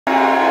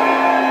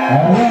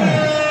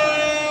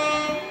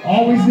Alright.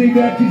 Always need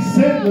that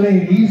consent,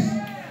 ladies.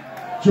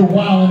 Your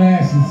wildin'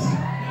 asses.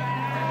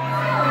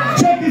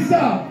 Check this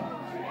out.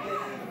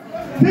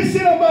 This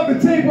shit I'm about to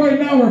tape right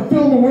now or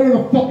film or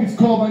whatever the fuck it's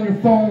called on your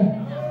phone.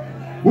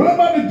 What I'm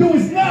about to do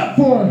is not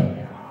for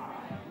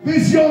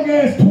this young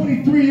ass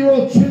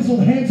 23-year-old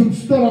chiseled handsome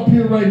stud up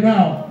here right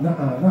now.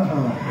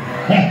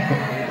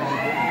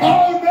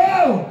 Oh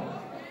no!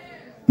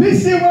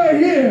 This shit right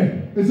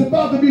here is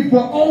about to be for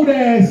old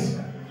ass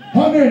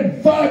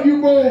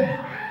 105-year-old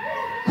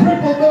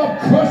crippled up,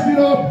 crusted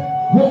up,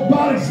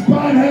 robotic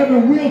spine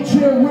having,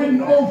 wheelchair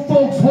ridden old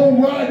folks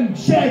home riding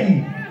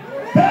Shaggy.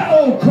 That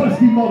old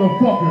crusty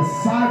motherfucker.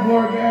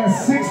 Cyborg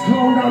ass,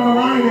 6-cone down the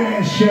line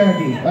ass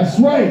Shaggy. That's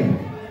right.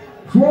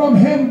 So when I'm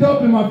hemmed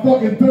up in my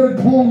fucking third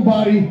clone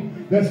body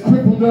that's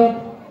crippled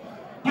up,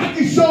 I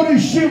can show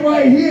this shit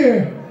right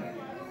here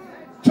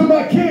to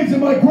my kids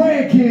and my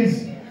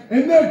grandkids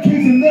and their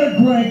kids and their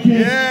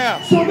grandkids.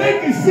 Yeah. So they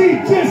can see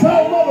just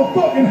how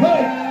motherfucking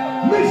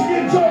hype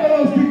Michigan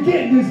juggalos can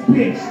get in this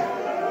bitch.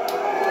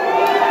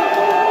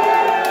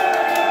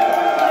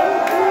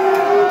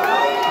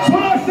 So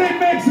when I say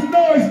make some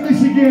noise,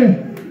 Michigan,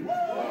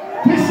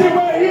 this shit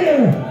right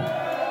here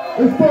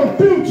is for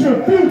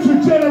future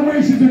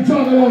generations of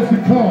juggalos to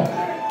come.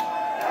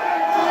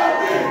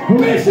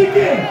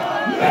 Michigan,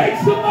 make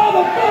some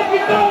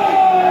motherfucking noise!